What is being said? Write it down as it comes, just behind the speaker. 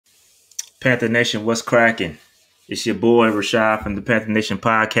Panther Nation, what's cracking? It's your boy Rashad from the Panther Nation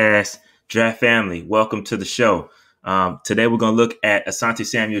podcast. Draft family, welcome to the show. Today we're going to look at Asante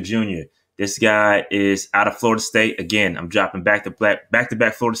Samuel Jr. This guy is out of Florida State. Again, I'm dropping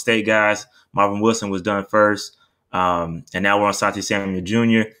back-to-back Florida State guys. Marvin Wilson was done first, and now we're on Asante Samuel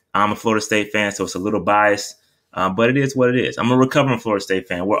Jr. I'm a Florida State fan, so it's a little biased, but it is what it is. I'm a recovering Florida State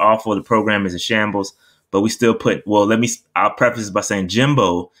fan. We're awful. The program is in shambles. But we still I'll preface this by saying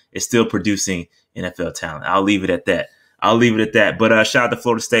Jimbo is still producing NFL talent. I'll leave it at that. But shout out to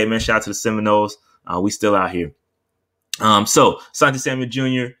Florida State, man. Shout out to the Seminoles. We still out here. So Asante Samuel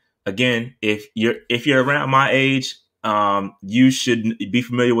Jr., again, if you're around my age, you should be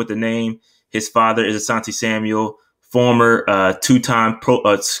familiar with the name. His father is Asante Samuel, former two-time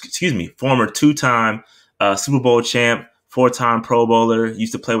Super Bowl champ, 4-time Pro Bowler,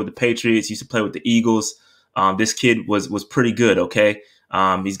 used to play with the Patriots, used to play with the Eagles. This kid was pretty good, okay?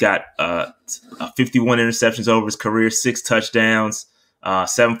 He's got 51 interceptions over his career, 6 touchdowns,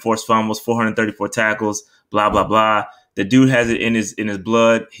 7 forced fumbles, 434 tackles, blah, blah, blah. The dude has it in his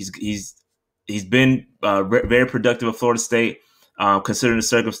blood. He's been very productive at Florida State, considering the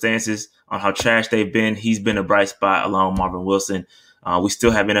circumstances on how trash they've been. He's been a bright spot along with Marvin Wilson. We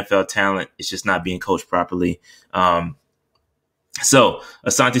still have NFL talent. It's just not being coached properly. So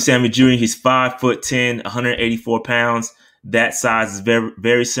Asante Samuel Jr., he's 5'10", 184 pounds. That size is very,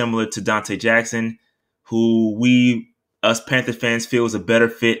 very similar to Dante Jackson, who us Panther fans feel is a better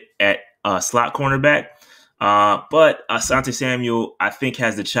fit at slot cornerback. But Asante Samuel, I think,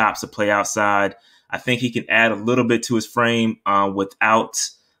 has the chops to play outside. I think he can add a little bit to his frame without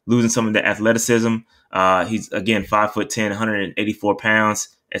losing some of the athleticism. He's, again, 5'10", 184 pounds.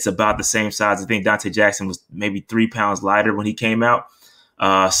 It's about the same size. I think Dante Jackson was maybe 3 pounds lighter when he came out.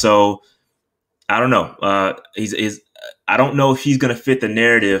 So I don't know. I don't know if he's going to fit the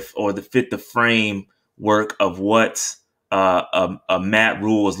narrative or fit the framework of what a Matt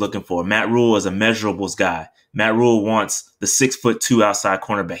Rule is looking for. Matt Rule is a measurables guy. Matt Rule wants the 6'2" outside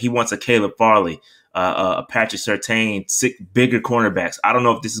cornerback. He wants a Caleb Farley, a Patrick Surtain, bigger cornerbacks. I don't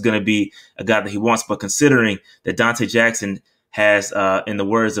know if this is going to be a guy that he wants, but considering that Dante Jackson has, in the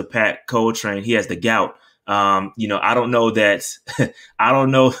words of Pat Coltrane, he has the gout. I don't know that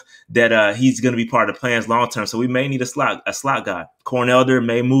he's going to be part of the plans long term. So we may need a slot guy. Corn Elder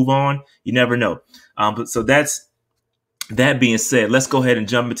may move on. You never know. But so that being said, let's go ahead and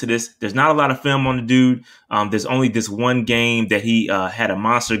jump into this. There's not a lot of film on the dude. There's only this one game that he had a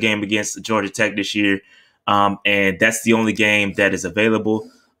monster game against Georgia Tech this year. And that's the only game that is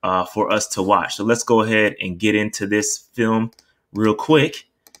available for us to watch. So let's go ahead and get into this film real quick.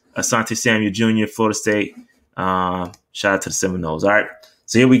 Asante Samuel Jr., Florida State. Shout out to the Seminoles. All right.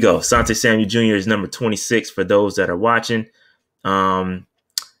 So here we go. Asante Samuel Jr. is number 26 for those that are watching. And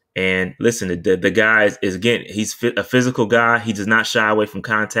listen, the guy is again, he's a physical guy. He does not shy away from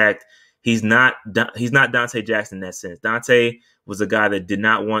contact. He's not Dante Jackson in that sense. Dante was a guy that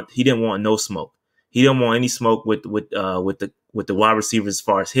didn't want no smoke. He didn't want any smoke with the wide receivers as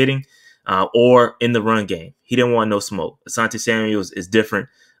far as hitting or in the run game. He didn't want no smoke. Asante Samuel is different.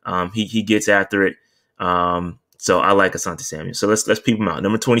 He gets after it. So I like Asante Samuel. So let's peep him out.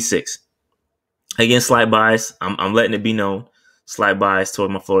 Number 26. Again, slight bias. I'm letting it be known. Slight bias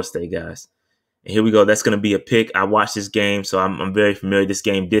toward my Florida State guys. And here we go. That's going to be a pick. I watched this game, so I'm very familiar. This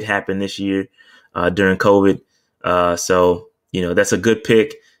game did happen this year during COVID. So that's a good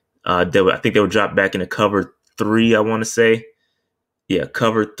pick. I think they were dropped back in a cover 3, I want to say. Yeah,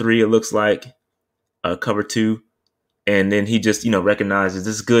 cover 3, it looks like. Cover 2. And then he just, recognizes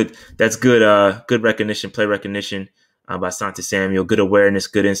this is good. That's good. Good recognition, play recognition by Asante Samuel. Good awareness,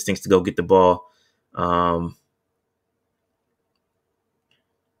 good instincts to go get the ball. All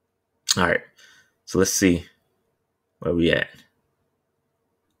right. So let's see where we at.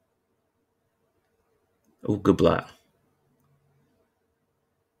 Oh, good block.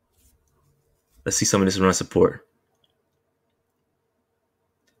 Let's see some of this run support.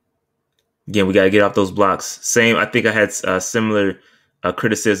 Again, we got to get off those blocks. Same, I think I had similar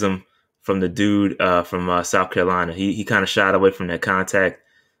criticism from the dude from South Carolina. He kind of shied away from that contact.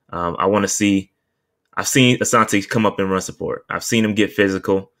 I want to see. I've seen Asante come up and run support. I've seen him get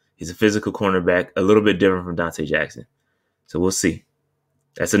physical. He's a physical cornerback, a little bit different from Dante Jackson. So we'll see.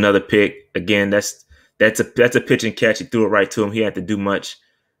 That's another pick. Again, that's a pitch and catch. He threw it right to him. He had to do much.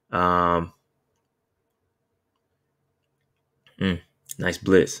 Nice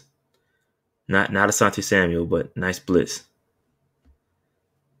blitz. Not Asante Samuel, but nice blitz.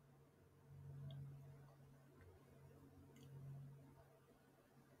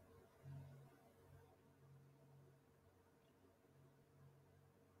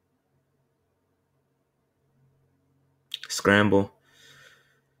 Scramble.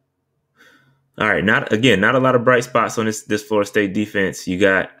 All right, not a lot of bright spots on this Florida State defense. You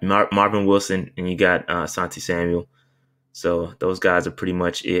got Marvin Wilson and you got Asante Samuel. So those guys are pretty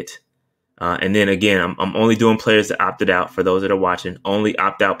much it. And then again, I'm only doing players that opted out. For those that are watching, only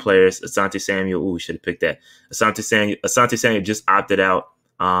opt out players. Asante Samuel. Ooh, we should have picked that. Asante Samuel just opted out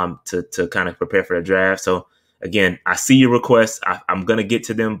to kind of prepare for the draft. So again, I see your requests. I'm gonna get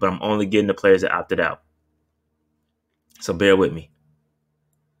to them, but I'm only getting the players that opted out. So bear with me.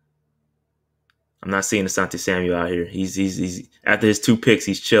 I'm not seeing Asante Samuel out here. He's after his 2 picks,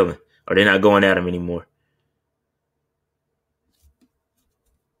 he's chilling, or they're not going at him anymore.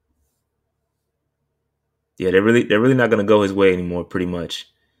 Yeah, they're really not going to go his way anymore. Pretty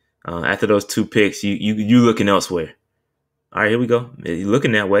much, after those 2 picks, you looking elsewhere. All right, here we go. He's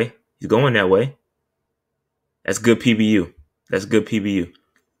looking that way. He's going that way. That's good PBU. That's good PBU.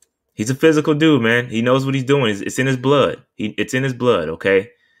 He's a physical dude, man. He knows what he's doing. It's in his blood. It's in his blood. Okay,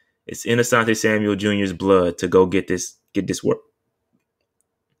 it's in Asante Samuel Jr.'s blood to go get this work.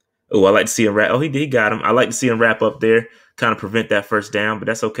 Oh, I like to see him wrap. Oh, he got him. I like to see him wrap up there, kind of prevent that first down, but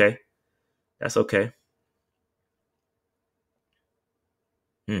that's okay. That's okay.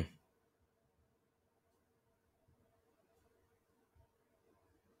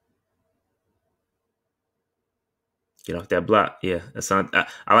 Get off that block. Yeah,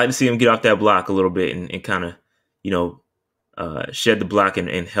 I like to see him get off that block a little bit and kind of, shed the block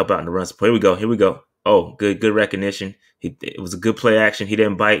and help out in the run support. Here we go. Here we go. Oh, good recognition. It was a good play action. He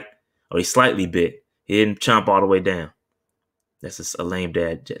didn't bite, or he slightly bit. He didn't chomp all the way down. That's just a lame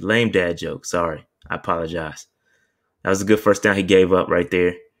dad joke. Sorry, I apologize. That was a good first down he gave up right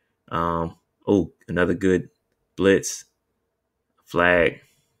there. Another good blitz. Flag.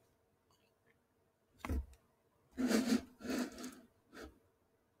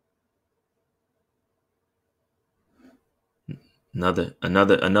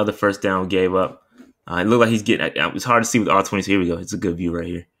 Another first down gave up. It looked like he's getting. It's hard to see with R22. Here we go. It's a good view right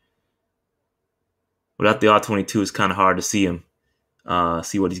here. Without the R22, it's kind of hard to see him.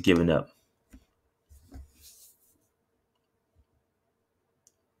 See what he's giving up.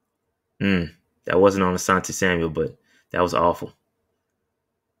 That wasn't on Asante Samuel, but that was awful.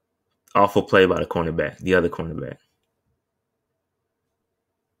 Awful play by the cornerback, the other cornerback.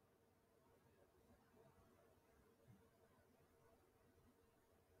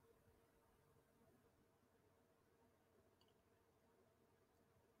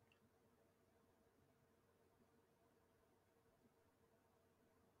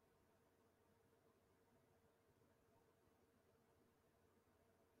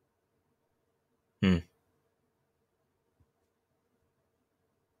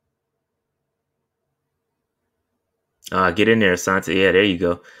 Get in there, Asante. Yeah, there you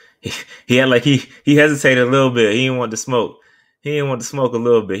go. He had like he hesitated a little bit. He didn't want to smoke. He didn't want to smoke a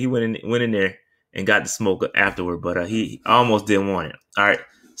little bit. He went in there and got the smoke afterward, but he almost didn't want it. All right.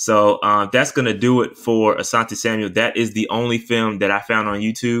 So that's gonna do it for Asante Samuel. That is the only film that I found on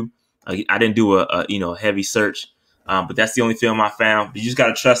YouTube. I didn't do a heavy search, but that's the only film I found. You just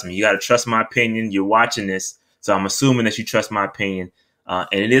gotta trust me. You gotta trust my opinion. You're watching this, so I'm assuming that you trust my opinion. And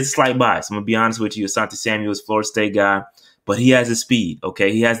it is a slight bias. I'm going to be honest with you. Asante Samuel is a Florida State guy, but he has the speed,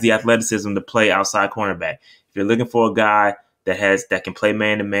 okay? He has the athleticism to play outside cornerback. If you're looking for a guy that can play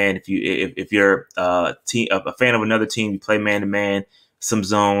man-to-man, if you're a fan of another team, you play man-to-man, some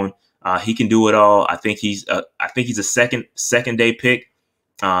zone, he can do it all. I think he's a second day pick,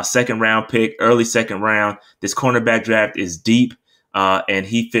 second round pick, early second round. This cornerback draft is deep, and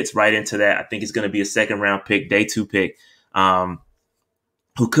he fits right into that. I think it's going to be a second round pick, day 2 pick.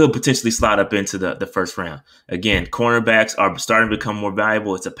 Who could potentially slide up into the first round. Again, cornerbacks are starting to become more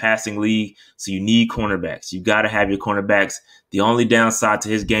valuable. It's a passing league, so you need cornerbacks. You got to have your cornerbacks. The only downside to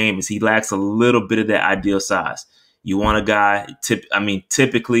his game is he lacks a little bit of that ideal size. You want a guy,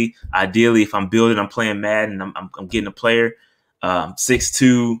 typically, ideally, if I'm building, I'm playing Madden, I'm getting a player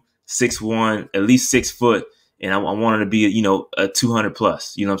 6'2", 6'1", at least 6 foot, and I want him to be, a 200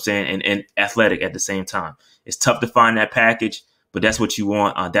 plus, you know what I'm saying, and athletic at the same time. It's tough to find that package, but that's what you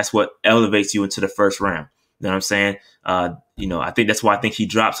want. That's what elevates you into the first round. You know what I'm saying? I think that's why I think he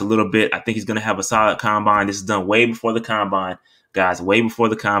drops a little bit. I think he's going to have a solid combine. This is done way before the combine, guys, way before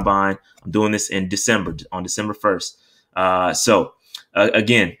the combine. I'm doing this in December, on December 1st.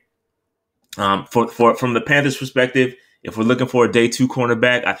 Again, from the Panthers' perspective, if we're looking for a day 2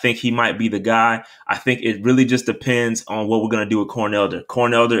 cornerback, I think he might be the guy. I think it really just depends on what we're going to do with Corn Elder.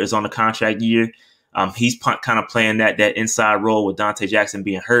 Corn Elder is on a contract year. He's kind of playing that inside role with Dante Jackson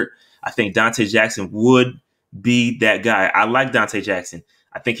being hurt. I think Dante Jackson would be that guy. I like Dante Jackson.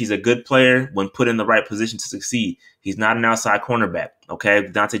 I think he's a good player when put in the right position to succeed. He's not an outside cornerback. Okay,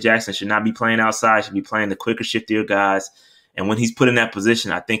 Dante Jackson should not be playing outside. Should be playing the quicker, shiftier guys. And when he's put in that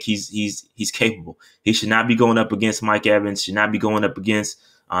position, I think he's capable. He should not be going up against Mike Evans. Should not be going up against.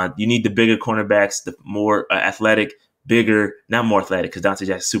 You need the bigger cornerbacks, the more athletic, bigger, not more athletic because Dante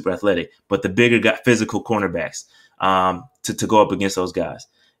Jackson's super athletic, but the bigger, physical cornerbacks to go up against those guys.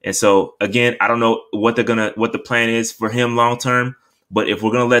 And so again, I don't know what the plan is for him long term, but if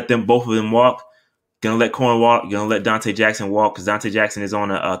we're gonna let both of them walk, gonna let Corn walk, gonna let Dante Jackson walk because Dante Jackson is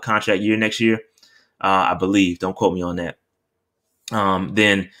on a contract year next year, I believe. Don't quote me on that.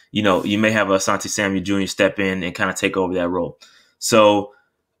 Then you may have Asante Samuel Jr. step in and kind of take over that role. So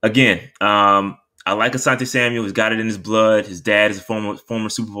again, I like Asante Samuel. He's got it in his blood. His dad is a former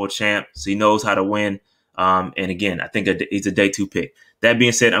Super Bowl champ, so he knows how to win. And again, I think he's a day 2 pick. That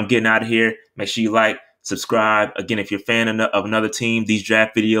being said, I'm getting out of here. Make sure you like, subscribe. Again, if you're a fan of another team, these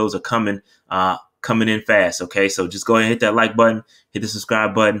draft videos are coming in fast. Okay, so just go ahead and hit that like button, hit the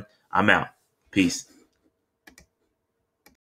subscribe button. I'm out. Peace.